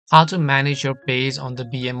how to manage your Payees on the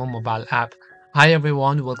BMO Mobile App. Hi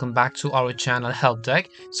everyone, welcome back to our channel Help Deck.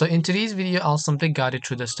 So in today's video, I'll simply guide you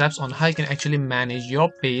through the steps on how you can actually manage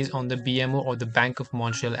your Payees on the BMO or the Bank of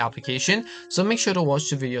Montreal application. So make sure to watch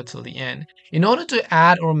the video till the end. In order to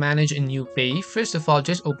add or manage a new Payee, first of all,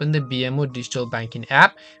 just open the BMO Digital Banking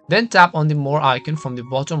app, then tap on the More icon from the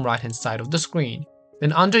bottom right hand side of the screen.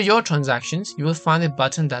 Then under your transactions, you will find a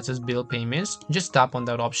button that says Bill Payments. Just tap on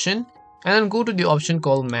that option and then go to the option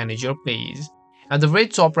called Manage Your Payees. At the very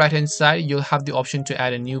top right hand side, you'll have the option to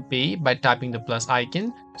add a new pay by tapping the plus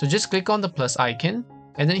icon. So just click on the plus icon,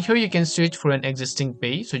 and then here you can search for an existing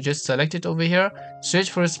pay. So just select it over here,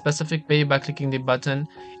 search for a specific pay by clicking the button,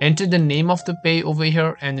 enter the name of the pay over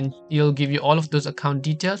here, and then it'll give you all of those account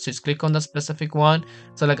details. So just click on the specific one,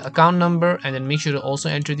 select account number, and then make sure to also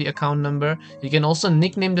enter the account number. You can also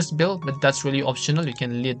nickname this bill, but that's really optional. You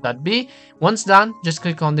can let that be. Once done, just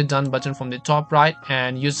click on the done button from the top right,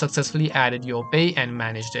 and you successfully added your pay and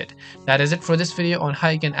managed it. That is it for this video on how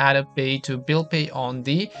you can add a pay to bill pay on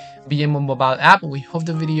the BMO mobile app. We hope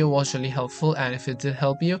the video was really helpful, and if it did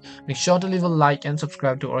help you, make sure to leave a like and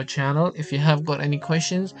subscribe to our channel. If you have got any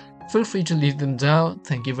questions, feel free to leave them down.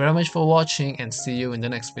 Thank you very much for watching, and see you in the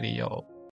next video.